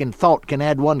by taking thought can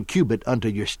add 1 cubit unto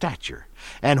your stature?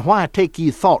 And why take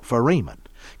ye thought for raiment?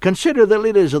 Consider the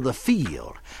lilies of the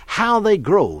field, how they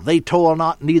grow. They toil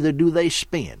not, neither do they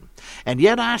spin. And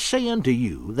yet I say unto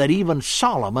you, that even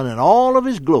Solomon in all of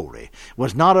his glory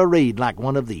was not arrayed like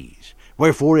one of these.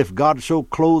 Wherefore, if God so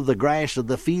clothe the grass of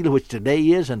the field, which today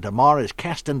is, and tomorrow is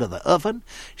cast into the oven,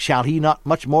 shall he not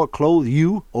much more clothe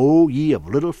you, O ye of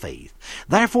little faith?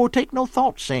 Therefore take no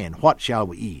thought, saying, what shall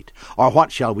we eat? Or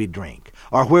what shall we drink?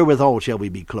 Or wherewithal shall we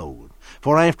be clothed?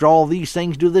 For after all these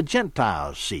things do the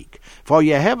Gentiles seek. For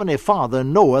your heavenly Father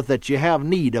knoweth that ye have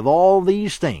need of all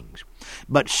these things.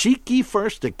 But seek ye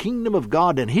first the kingdom of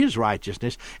God and his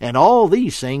righteousness, and all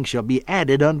these things shall be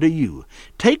added unto you.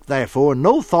 Take therefore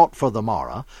no thought for the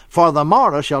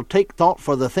morrow shall take thought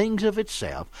for the things of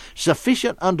itself.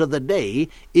 Sufficient unto the day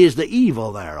is the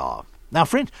evil thereof. Now,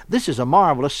 friends, this is a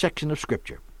marvelous section of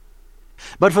Scripture.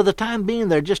 But for the time being,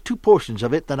 there are just 2 portions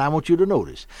of it that I want you to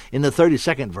notice. In the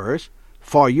 32nd verse,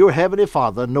 for your heavenly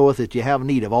Father knoweth that ye have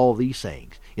need of all these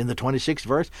things. In the 26th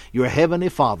verse, your heavenly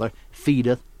Father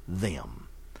feedeth them.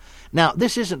 Now,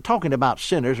 this isn't talking about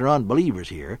sinners or unbelievers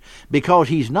here, because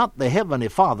he's not the heavenly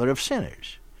Father of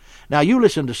sinners. Now, you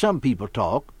listen to some people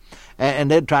talk, and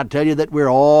they'd try to tell you that we're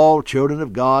all children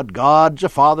of God. God's the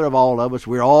Father of all of us.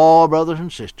 We're all brothers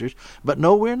and sisters. But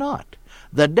no, we're not.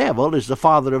 The devil is the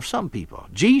father of some people.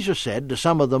 Jesus said to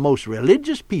some of the most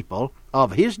religious people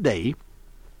of his day,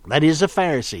 that is the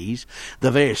Pharisees, the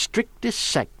very strictest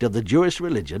sect of the Jewish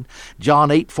religion, John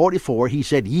 8:44, he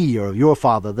said, ye are of your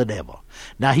father the devil.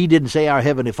 Now, he didn't say our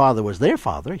heavenly Father was their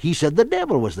father. He said the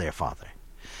devil was their father.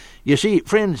 You see,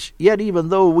 friends, yet even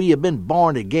though we have been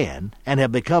born again and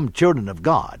have become children of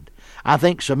God, I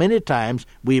think so many times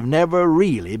we've never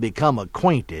really become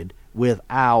acquainted with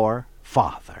our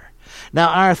Father. Now,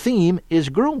 our theme is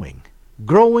growing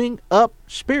up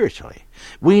spiritually.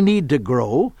 We need to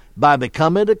grow by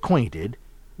becoming acquainted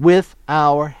with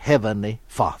our Heavenly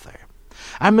Father.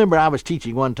 I remember I was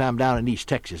teaching one time down in East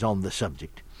Texas on this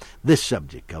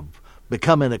subject of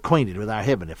becoming acquainted with our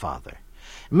Heavenly Father.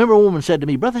 I remember a woman said to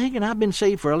me, Brother Hagin, I've been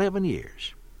saved for 11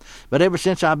 years. But ever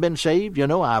since I've been saved,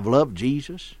 I've loved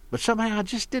Jesus. But somehow I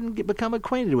just didn't become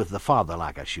acquainted with the Father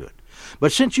like I should.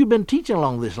 But since you've been teaching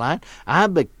along this line,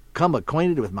 I've become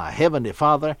acquainted with my Heavenly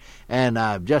Father, and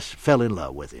I've just fell in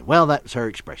love with Him. Well, that's her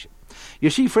expression. You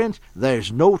see, friends,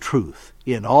 there's no truth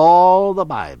in all the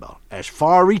Bible as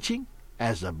far-reaching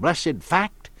as the blessed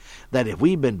fact that if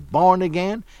we've been born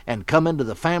again and come into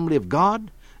the family of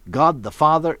God, God the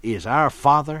Father is our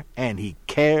Father, and He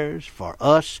cares for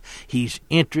us. He's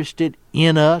interested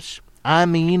in us. I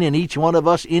mean, in each one of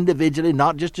us individually,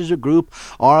 not just as a group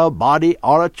or a body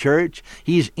or a church.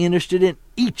 He's interested in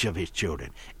each of His children,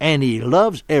 and He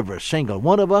loves every single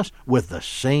one of us with the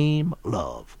same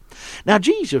love. Now,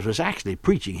 Jesus was actually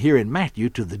preaching here in Matthew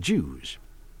to the Jews.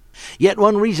 Yet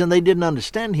one reason they didn't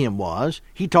understand Him was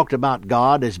He talked about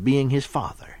God as being His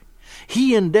Father.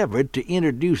 He endeavored to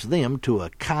introduce them to a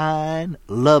kind,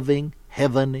 loving,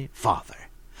 heavenly Father.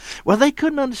 Well, they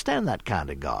couldn't understand that kind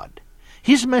of God.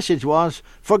 His message was,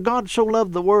 for God so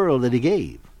loved the world that He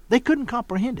gave. They couldn't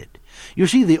comprehend it. You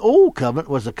see, the old covenant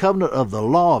was the covenant of the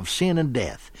law of sin and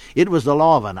death. It was the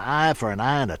law of an eye for an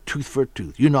eye and a tooth for a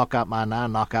tooth. You knock out my eye,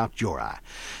 knock out your eye.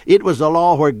 It was the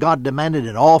law where God demanded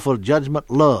an awful judgment,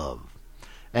 love,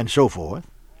 and so forth.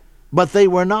 But they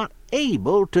were not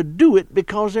able to do it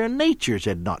because their natures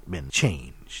had not been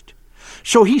changed.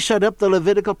 So He set up the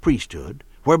Levitical priesthood,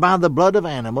 whereby the blood of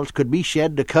animals could be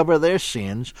shed to cover their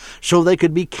sins, so they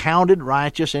could be counted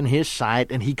righteous in His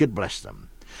sight, and He could bless them.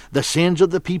 The sins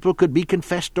of the people could be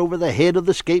confessed over the head of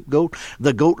the scapegoat.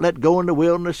 The goat let go in the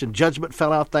wilderness, and judgment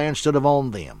fell out there instead of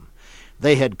on them.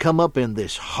 They had come up in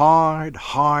this hard,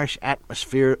 harsh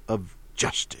atmosphere of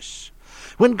justice.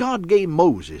 When God gave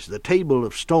Moses the table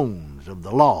of stones of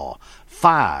the law,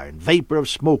 fire and vapor of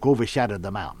smoke overshadowed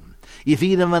the mountain. If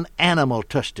even an animal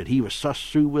touched it, he was thrust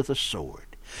through with a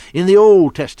sword. In the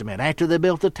Old Testament, after they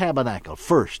built the tabernacle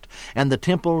first and the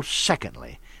temple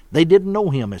secondly, they didn't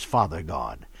know Him as Father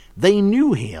God. They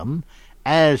knew Him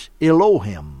as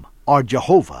Elohim or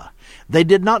Jehovah. They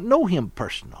did not know Him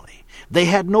personally. They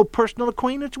had no personal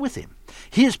acquaintance with him.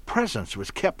 His presence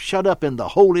was kept shut up in the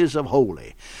holies of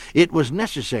holy. It was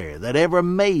necessary that every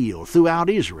male throughout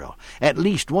Israel, at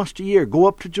least once a year, go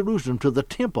up to Jerusalem to the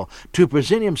temple to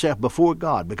present himself before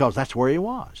God, because that's where he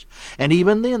was. And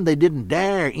even then they didn't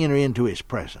dare enter into his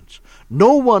presence.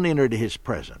 No one entered his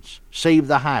presence save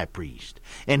the high priest,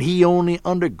 and he only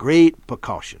under great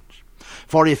precautions.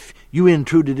 For if you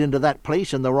intruded into that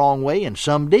place in the wrong way, and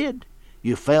some did,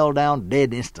 you fell down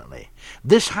dead instantly.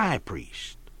 This high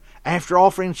priest, after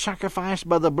offering sacrifice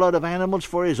by the blood of animals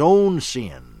for his own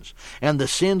sins and the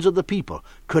sins of the people,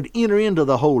 could enter into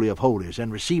the Holy of Holies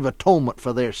and receive atonement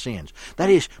for their sins.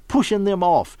 That is, pushing them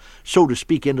off, so to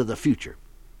speak, into the future.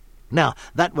 Now,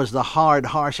 that was the hard,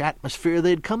 harsh atmosphere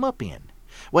they'd come up in.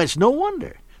 Well, it's no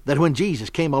wonder that when Jesus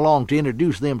came along to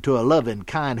introduce them to a loving,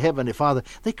 kind Heavenly Father,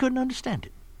 they couldn't understand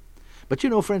it. But you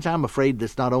know, friends, I'm afraid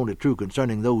that's not only true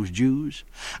concerning those Jews.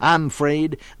 I'm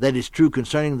afraid that it's true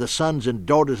concerning the sons and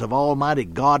daughters of Almighty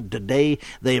God today.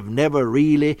 They have never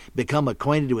really become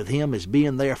acquainted with Him as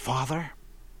being their Father.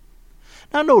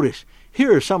 Now notice,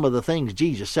 here are some of the things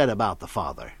Jesus said about the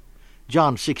Father.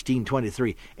 John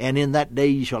 16:23, and in that day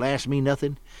ye shall ask me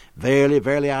nothing. Verily,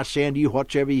 verily, I say unto you,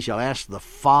 whatsoever ye shall ask the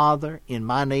Father in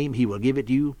my name, He will give it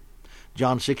you.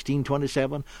 John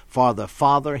 16:27, for the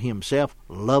Father himself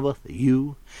loveth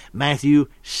you. Matthew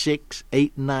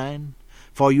 6:8 and 9,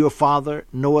 for your Father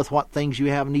knoweth what things you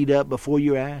have need of before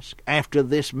you ask. After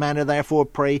this manner therefore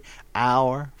pray,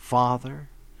 Our Father.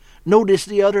 Notice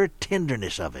the utter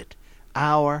tenderness of it.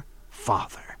 Our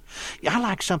Father. I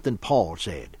like something Paul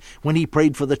said when he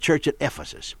prayed for the church at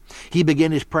Ephesus. He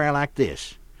began his prayer like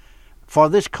this: For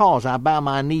this cause I bow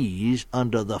my knees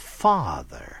unto the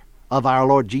Father of our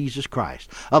Lord Jesus Christ,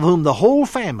 of whom the whole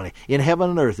family in heaven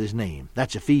and earth is named.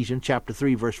 That's Ephesians chapter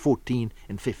 3, verse 14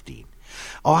 and 15.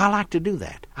 Oh, I like to do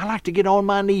that. I like to get on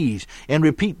my knees and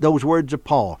repeat those words of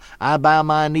Paul. I bow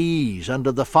my knees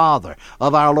unto the Father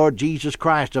of our Lord Jesus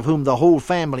Christ, of whom the whole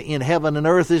family in heaven and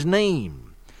earth is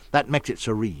named. That makes it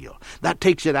so real. That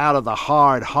takes it out of the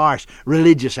hard, harsh,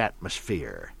 religious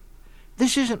atmosphere.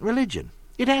 This isn't religion.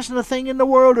 It hasn't a thing in the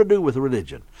world to do with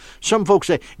religion. Some folks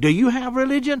say, do you have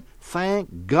religion?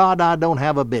 Thank God I don't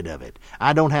have a bit of it.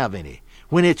 I don't have any.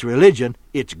 When it's religion,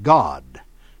 it's God.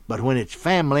 But when it's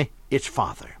family, it's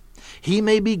Father. He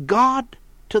may be God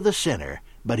to the sinner,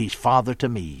 but He's Father to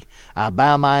me. I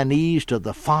bow my knees to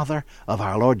the Father of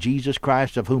our Lord Jesus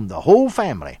Christ, of whom the whole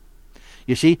family.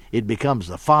 You see, it becomes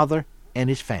the Father and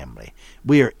His family.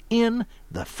 We are in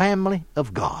the family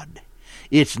of God.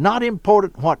 It's not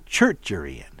important what church you're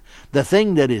in. The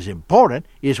thing that is important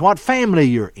is what family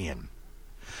you're in.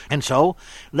 And so,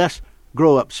 let's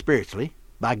grow up spiritually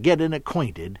by getting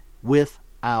acquainted with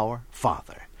our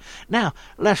Father. Now,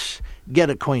 let's get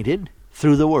acquainted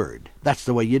through the Word. That's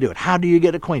the way you do it. How do you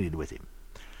get acquainted with Him?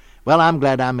 Well, I'm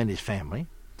glad I'm in His family,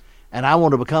 and I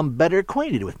want to become better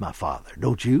acquainted with my Father,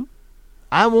 don't you?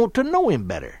 I want to know Him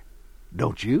better,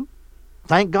 don't you?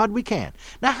 Thank God we can.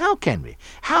 Now, how can we?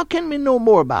 How can we know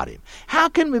more about Him? How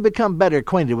can we become better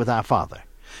acquainted with our Father?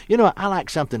 You know, I like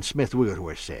something Smith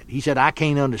Wigglesworth said. He said, I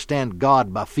can't understand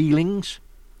God by feelings.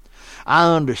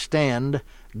 I understand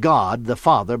God, the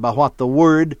Father, by what the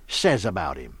Word says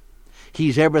about Him.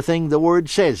 He's everything the Word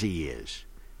says He is.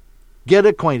 Get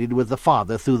acquainted with the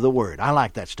Father through the Word. I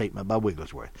like that statement by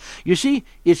Wigglesworth. You see,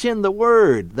 it's in the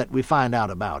Word that we find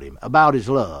out about Him, about His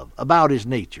love, about His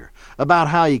nature, about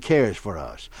how He cares for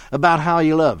us, about how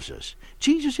He loves us.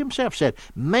 Jesus Himself said,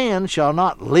 man shall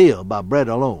not live by bread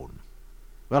alone.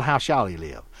 Well, how shall he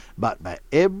live? But by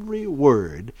every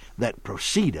word that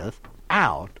proceedeth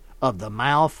out of the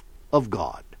mouth of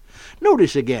God.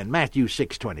 Notice again, Matthew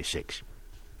 6:26.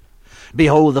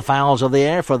 Behold the fowls of the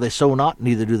air, for they sow not,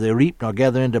 neither do they reap, nor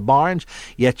gather into barns,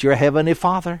 yet your heavenly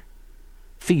Father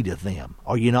feedeth them.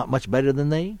 Are you not much better than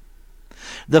they?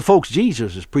 The folks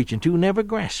Jesus is preaching to never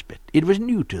grasped it. It was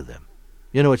new to them.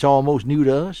 You know, it's almost new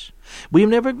to us. We've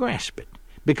never grasped it,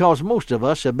 because most of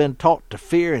us have been taught to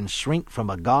fear and shrink from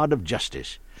a God of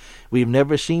justice. We've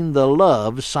never seen the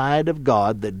love side of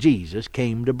God that Jesus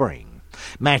came to bring.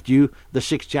 Matthew, the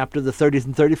 6th chapter, the 30th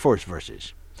and 31st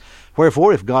verses.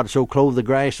 Wherefore, if God so clothe the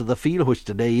grass of the field, which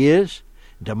today is,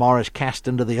 and tomorrow is cast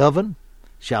into the oven,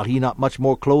 shall He not much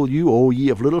more clothe you, O ye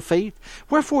of little faith?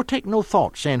 Wherefore take no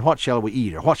thought, saying, what shall we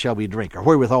eat, or what shall we drink, or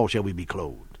wherewithal shall we be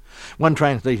clothed? One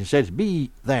translation says,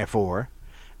 be therefore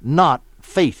not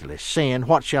faithless, saying,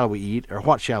 what shall we eat, or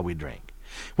what shall we drink?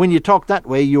 When you talk that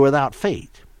way, you are without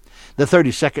faith. The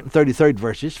 32nd and 33rd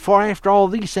verses, for after all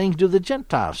these things do the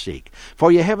Gentiles seek.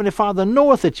 For your heavenly Father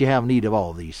knoweth that ye have need of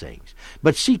all these things.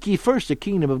 But seek ye first the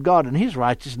kingdom of God and His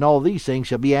righteousness, and all these things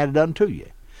shall be added unto you.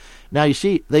 Now, you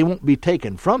see, they won't be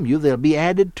taken from you, they'll be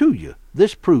added to you.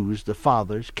 This proves the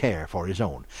Father's care for his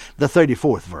own. The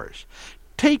 34th verse.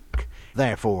 Take,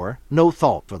 therefore, no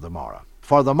thought for the morrow.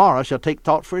 For the morrow shall take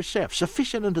thought for itself.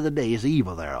 Sufficient unto the day is the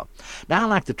evil thereof. Now, I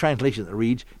like the translation that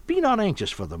reads, Be not anxious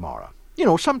for the morrow. You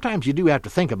know, sometimes you do have to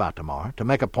think about tomorrow, to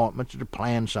make appointments or to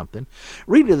plan something.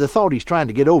 Really, the thought he's trying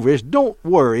to get over is, don't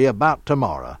worry about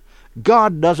tomorrow.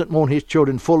 God doesn't want his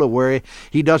children full of worry.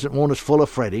 He doesn't want us full of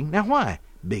fretting. Now, why?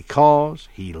 Because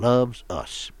he loves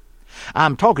us.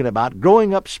 I'm talking about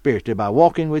growing up spiritually by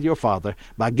walking with your Father,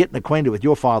 by getting acquainted with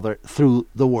your Father through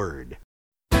the Word.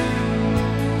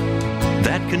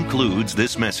 That concludes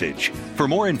this message. For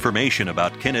more information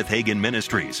about Kenneth Hagin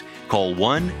Ministries, call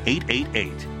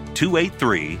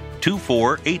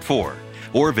 1-888-283-2484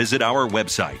 or visit our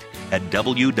website at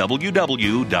www.rhema.org.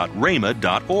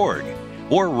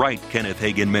 Or write Kenneth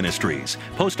Hagin Ministries,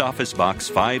 Post Office Box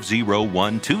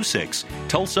 50126,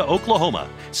 Tulsa, Oklahoma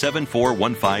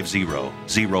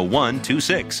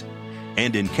 74150-0126.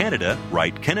 And in Canada,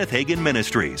 write Kenneth Hagin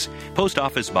Ministries, Post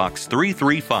Office Box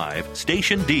 335,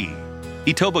 Station D,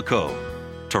 Etobicoke,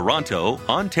 Toronto,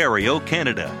 Ontario,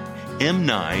 Canada,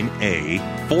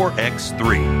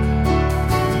 M9A4X3.